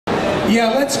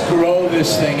Yeah, let's grow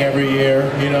this thing every year,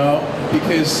 you know,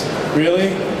 because really,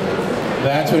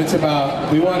 that's what it's about.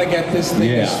 We want to get this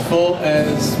thing as full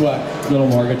as what? A little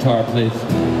more guitar, please.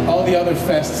 All the other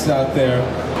fests out there.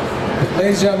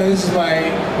 Ladies and gentlemen, this is my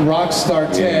rock star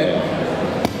Ted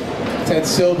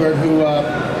Silbert, who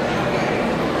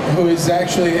is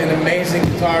actually an amazing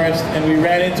guitarist, and we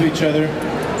ran into each other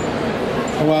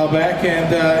a while back,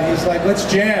 and he's like, let's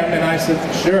jam, and I said,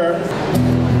 sure.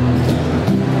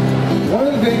 One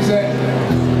of the things that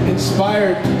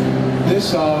inspired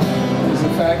this song is the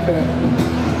fact that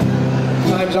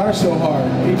times are so hard.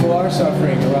 People are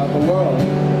suffering around the world.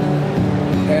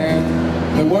 And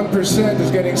the 1% is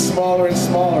getting smaller and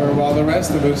smaller while the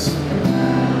rest of us,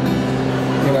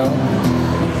 you know,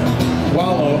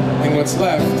 wallow in what's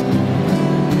left.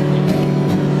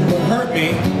 What hurt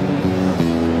me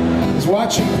is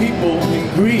watching people in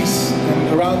Greece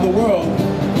and around the world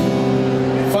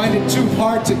find it too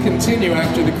hard to continue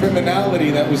after the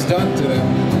criminality that was done to them.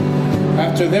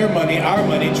 After their money, our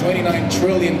money, $29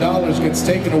 trillion gets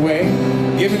taken away,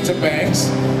 given to banks,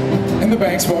 and the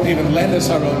banks won't even lend us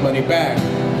our own money back.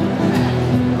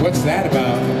 What's that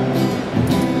about?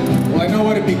 Well, I know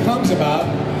what it becomes about,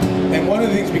 and one of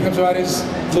the things it becomes about is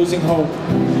losing hope.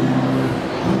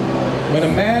 When a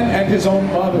man and his own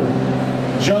mother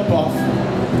jump off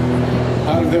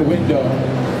out of their window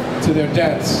to their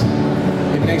deaths,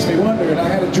 it makes me wonder, and I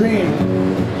had a dream,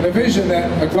 and a vision that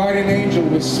a guardian angel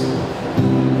was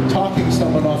talking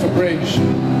someone off a bridge.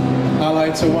 Allah,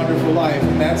 it's a wonderful life,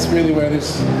 and that's really where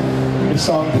this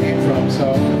song came from.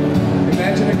 So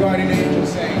imagine a guardian angel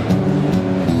saying,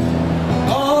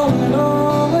 all in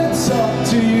all, it's up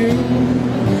to you.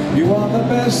 You are the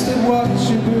best at what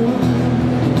you do.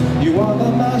 You are the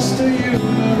master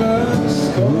universe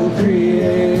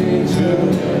co-creator.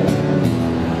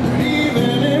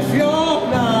 Even if you're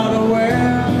not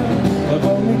aware, love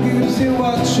only gives you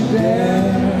what you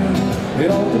dare. It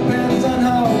all depends on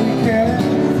how we care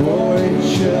for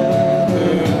each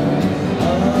other.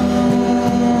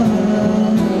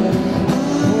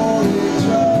 For each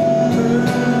other.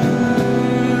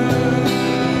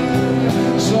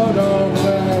 So don't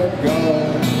let go.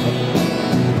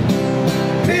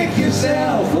 Pick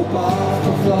yourself up off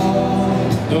the floor.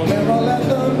 Don't ever let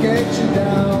them get you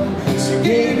down. So you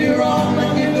gave your all,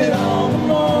 now give it all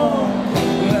more.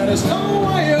 Let us know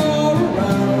why you're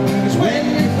around. Cause when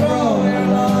you throw your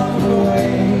love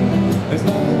away, there's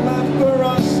nothing left for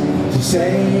us to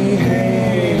say, hey,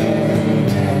 hey,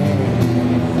 hey.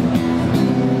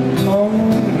 Oh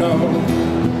no,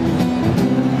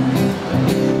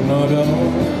 no,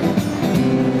 don't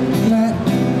let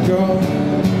go.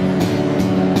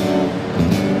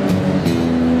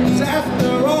 Cause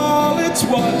after all, it's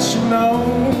what you know.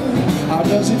 How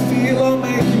does it feel or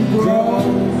make you grow?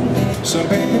 Some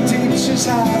pain can teach us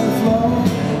how to flow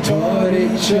toward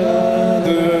each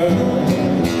other.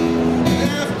 And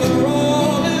after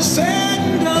all is said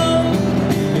and done,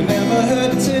 you never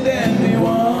hurted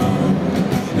anyone.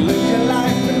 You lived your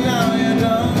life and now you're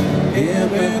done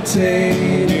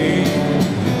imitating.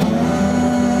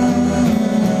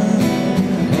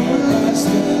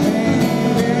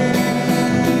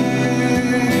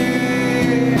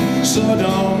 So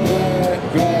don't let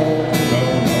go.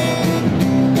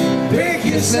 Pick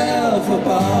yourself up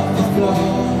off the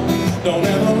floor. Don't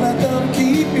ever let them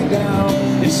keep you down.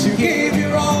 Yes, you gave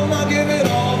your all, now give it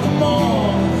all the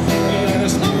more. Let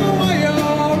us know why you're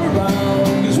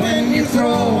around. Cause when you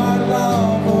throw our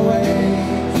love away,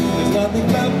 there's nothing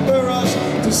left for us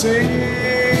to say.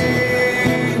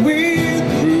 We're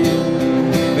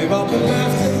through. They've all been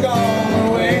left and gone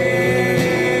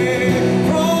away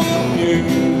from you.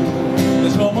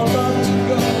 There's no more love to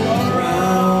go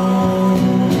around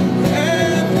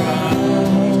and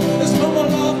round. There's no more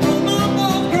love from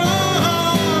above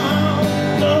ground.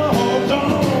 No,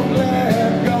 don't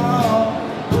let go.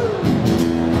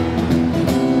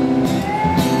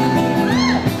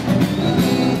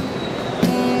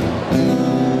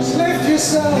 Just lift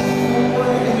yourself